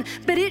important,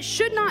 but it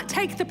should not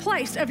take the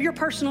place of your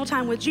personal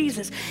time with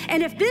Jesus.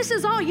 And if this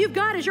is all you've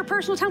got is your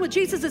personal time with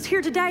Jesus is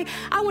here today,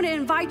 I want to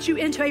invite you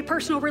into a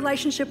personal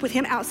relationship with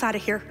him outside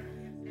of here.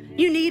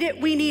 You need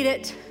it. We need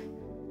it.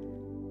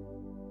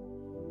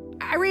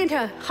 I ran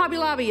to Hobby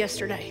Lobby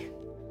yesterday.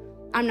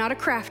 I'm not a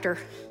crafter.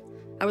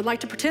 I would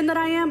like to pretend that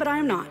I am, but I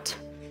am not.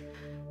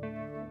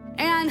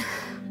 And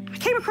I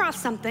came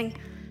across something.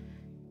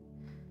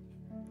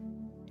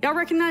 Y'all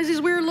recognize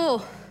these weird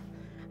little,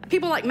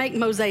 people like make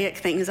mosaic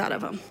things out of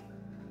them.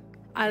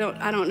 I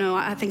don't know.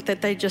 I think that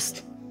they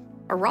just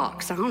are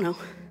rocks. I don't know.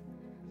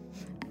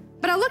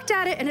 But I looked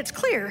at it and it's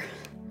clear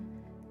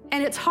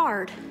and it's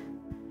hard.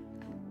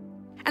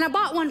 And I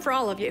bought one for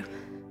all of you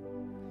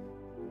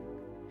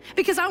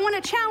because I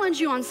want to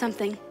challenge you on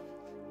something.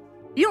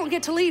 You don't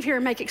get to leave here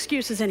and make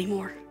excuses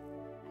anymore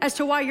as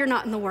to why you're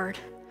not in the Word.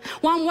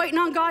 Well, I'm waiting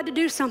on God to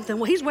do something.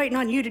 Well, he's waiting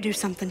on you to do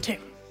something too.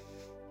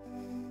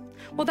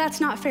 Well, that's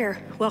not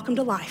fair. Welcome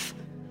to life.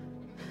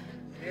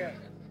 Yeah.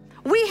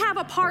 We have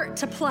a part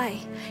to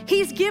play.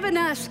 He's given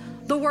us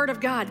the Word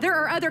of God. There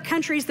are other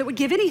countries that would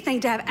give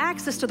anything to have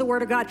access to the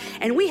Word of God,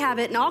 and we have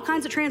it in all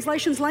kinds of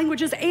translations,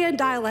 languages, and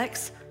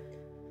dialects.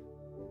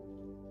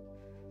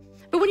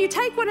 But when you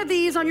take one of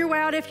these on your way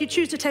out, if you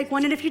choose to take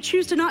one, and if you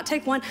choose to not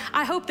take one,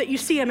 I hope that you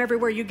see them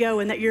everywhere you go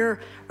and that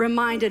you're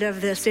reminded of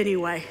this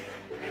anyway.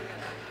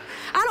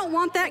 I don't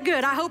want that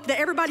good. I hope that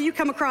everybody you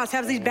come across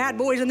has these bad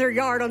boys in their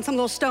yard on some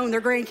little stone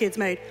their grandkids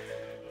made.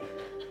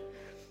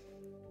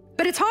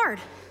 But it's hard,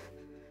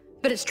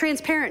 but it's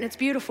transparent and it's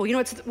beautiful. You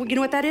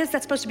know what that is?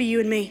 That's supposed to be you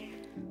and me.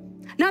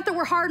 Not that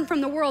we're hardened from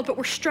the world, but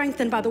we're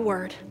strengthened by the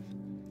Word.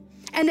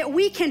 And that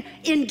we can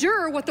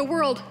endure what the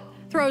world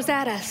throws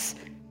at us.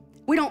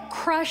 We don't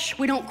crush,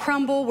 we don't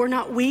crumble, we're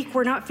not weak,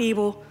 we're not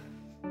feeble,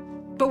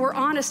 but we're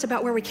honest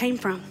about where we came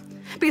from.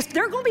 Because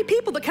there are going to be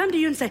people that come to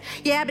you and say,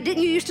 yeah, but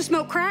didn't you used to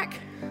smoke crack?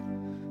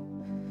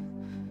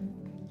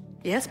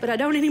 Yes, but I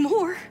don't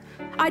anymore.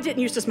 I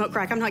didn't used to smoke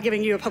crack. I'm not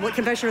giving you a public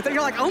confession.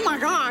 You're like, oh my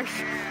gosh.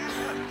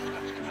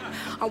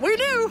 We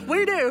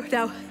do.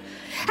 No.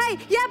 Hey,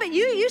 yeah, but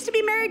you used to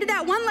be married to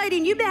that one lady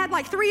and you've had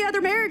like 3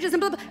 other marriages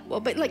and blah, blah. Well,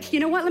 but like, you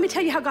know what? Let me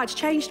tell you how God's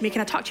changed me.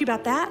 Can I talk to you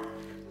about that?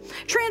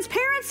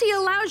 Transparency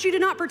allows you to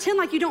not pretend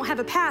like you don't have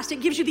a past.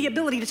 It gives you the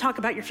ability to talk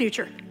about your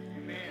future.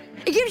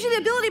 It gives you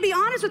the ability to be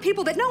honest with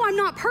people that, no, I'm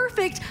not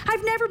perfect.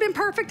 I've never been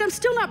perfect. I'm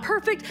still not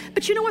perfect.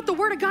 But you know what? The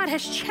Word of God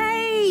has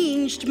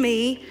changed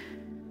me.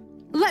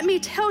 Let me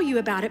tell you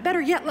about it.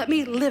 Better yet, let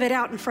me live it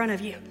out in front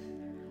of you.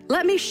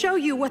 Let me show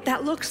you what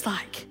that looks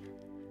like.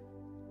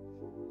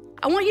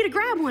 I want you to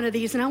grab one of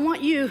these and I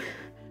want you to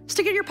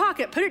stick it in your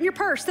pocket, put it in your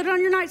purse, set it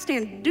on your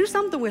nightstand, do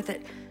something with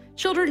it.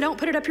 Children, don't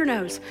put it up your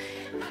nose.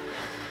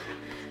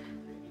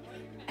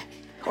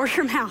 Or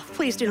your mouth.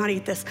 Please do not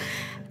eat this.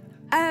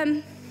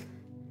 And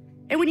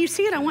when you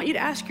see it, I want you to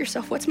ask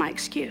yourself, what's my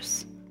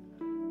excuse?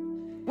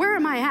 Where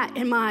am I at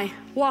in my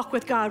walk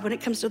with God when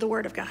it comes to the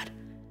Word of God?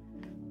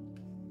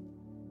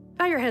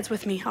 Bow your heads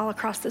with me all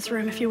across this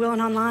room, if you will,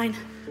 and online.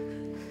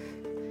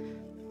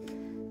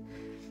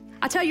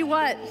 I tell you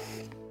what,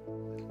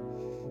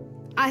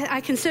 I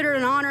consider it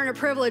an honor and a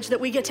privilege that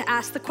we get to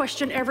ask the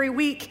question every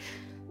week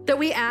that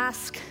we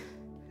ask.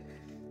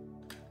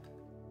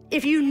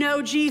 If you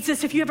know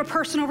Jesus, if you have a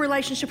personal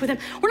relationship with him,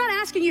 we're not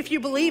asking you if you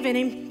believe in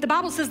him. The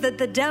Bible says that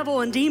the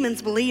devil and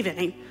demons believe in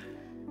him.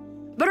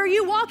 But are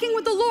you walking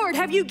with the Lord?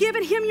 Have you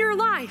given him your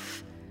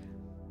life?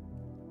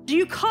 Do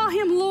you call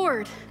him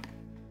Lord?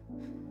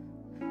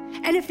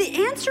 And if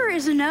the answer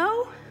is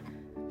no,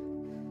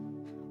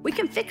 we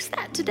can fix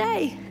that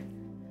today.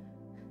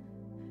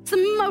 It's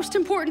the most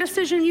important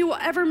decision you will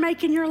ever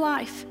make in your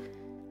life.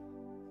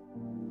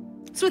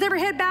 So with every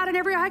head bowed and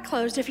every eye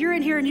closed, if you're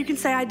in here and you can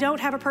say, I don't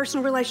have a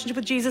personal relationship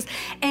with Jesus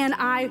and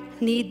I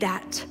need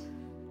that,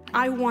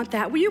 I want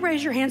that, will you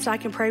raise your hand so I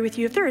can pray with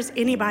you? If there is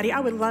anybody,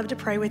 I would love to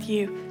pray with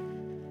you.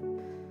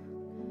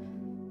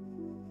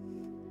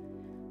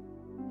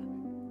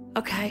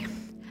 Okay.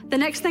 The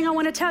next thing I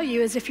want to tell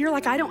you is if you're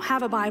like, I don't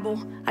have a Bible,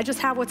 I just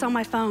have what's on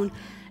my phone,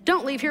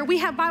 don't leave here. We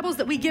have Bibles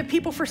that we give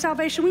people for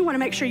salvation. We want to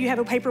make sure you have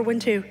a paper one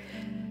too.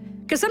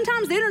 Because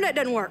sometimes the internet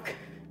doesn't work.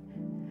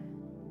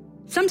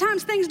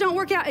 Sometimes things don't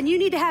work out and you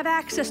need to have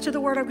access to the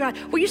Word of God.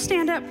 Will you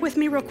stand up with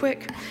me real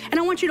quick? And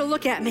I want you to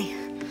look at me.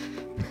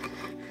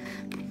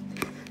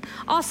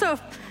 Also,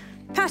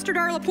 Pastor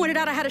Darla pointed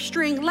out I had a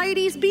string.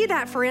 Ladies, be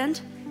that friend.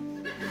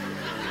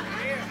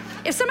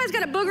 If somebody's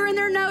got a booger in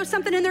their nose,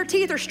 something in their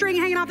teeth, or string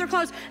hanging off their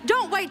clothes,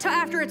 don't wait till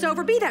after it's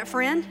over. Be that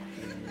friend.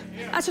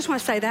 I just want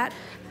to say that.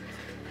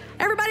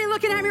 Everybody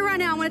looking at me right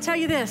now, I want to tell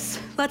you this.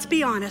 Let's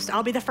be honest.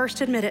 I'll be the first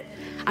to admit it.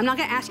 I'm not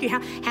going to ask you how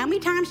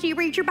many times do you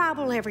read your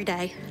Bible every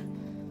day?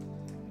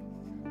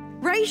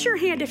 Raise your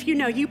hand if you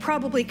know you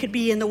probably could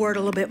be in the Word a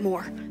little bit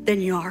more than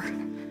you are.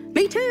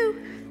 Me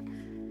too.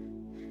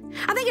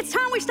 I think it's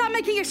time we stop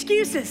making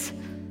excuses.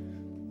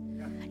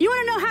 You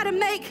want to know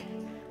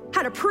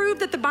how to prove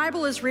that the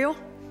Bible is real?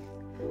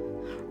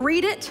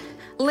 Read it,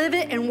 live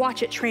it, and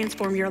watch it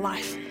transform your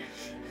life.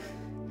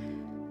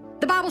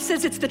 The Bible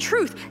says it's the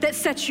truth that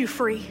sets you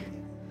free,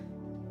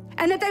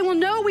 and that they will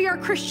know we are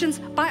Christians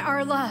by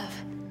our love,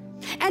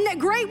 and that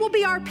great will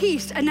be our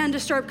peace and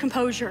undisturbed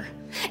composure,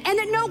 and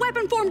that no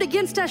weapon formed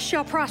against us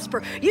shall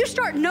prosper. You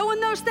start knowing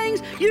those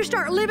things, you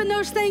start living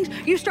those things,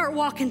 you start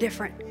walking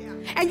different.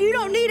 And you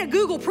don't need a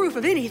Google proof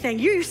of anything.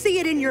 You see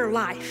it in your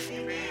life.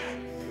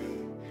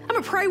 I'm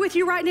gonna pray with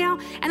you right now,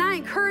 and I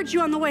encourage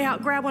you on the way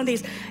out, grab one of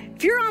these.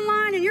 If you're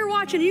online and you're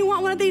watching and you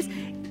want one of these,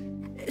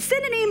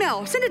 send an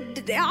email.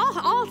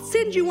 I'll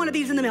send you one of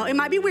these in the mail. It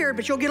might be weird,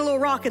 but you'll get a little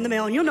rock in the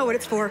mail and you'll know what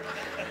it's for.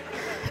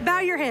 Bow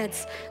your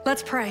heads.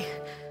 Let's pray.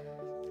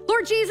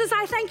 Lord Jesus,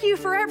 I thank you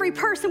for every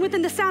person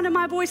within the sound of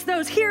my voice,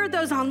 those here,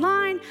 those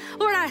online.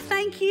 Lord, I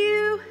thank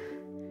you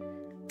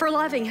for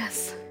loving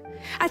us.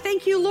 I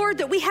thank you, Lord,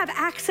 that we have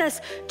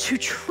access to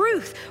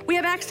truth. We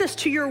have access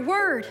to your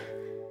word.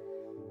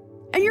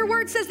 And your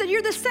word says that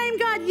you're the same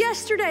God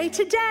yesterday,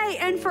 today,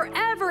 and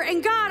forever.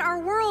 And God, our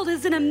world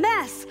is in a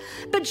mess.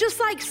 But just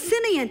like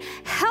Simeon,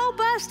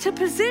 help us to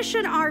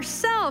position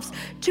ourselves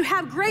to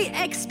have great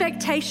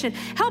expectation.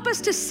 Help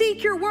us to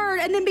seek your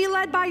word and then be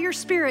led by your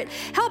Spirit.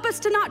 Help us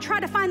to not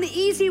try to find the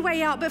easy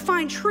way out, but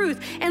find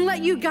truth and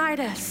let you guide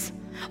us.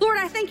 Lord,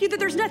 I thank you that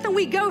there's nothing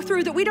we go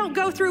through that we don't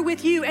go through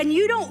with you, and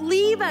you don't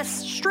leave us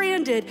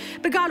stranded.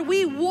 But God,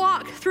 we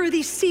walk through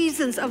these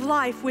seasons of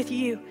life with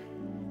you.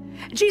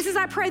 Jesus,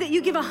 I pray that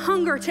you give a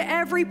hunger to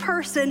every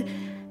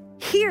person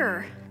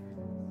here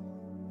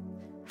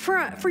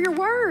for your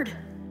word,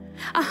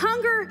 a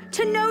hunger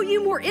to know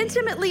you more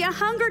intimately, a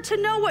hunger to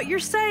know what you're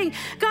saying.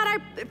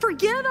 God,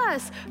 forgive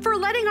us for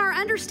letting our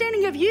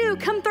understanding of you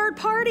come third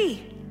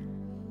party.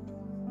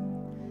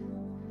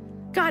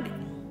 God,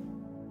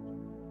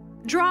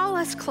 draw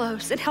us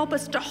close and help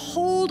us to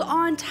hold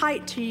on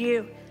tight to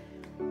you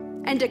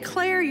and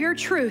declare your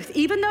truth,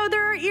 even though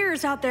there are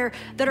ears out there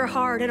that are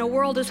hard and a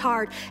world is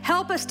hard.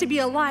 Help us to be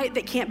a light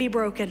that can't be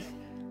broken.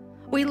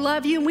 We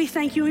love you and we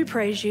thank you and we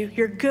praise you.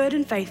 You're good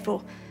and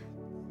faithful.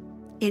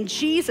 In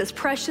Jesus'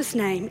 precious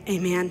name,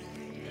 amen.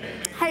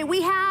 Hey,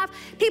 we have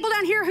people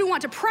down here who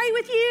want to pray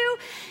with you.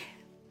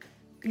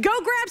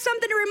 Go grab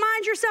something to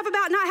remind yourself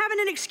about not having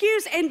an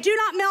excuse, and do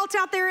not melt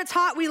out there. It's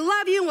hot. We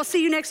love you and we'll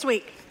see you next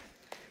week.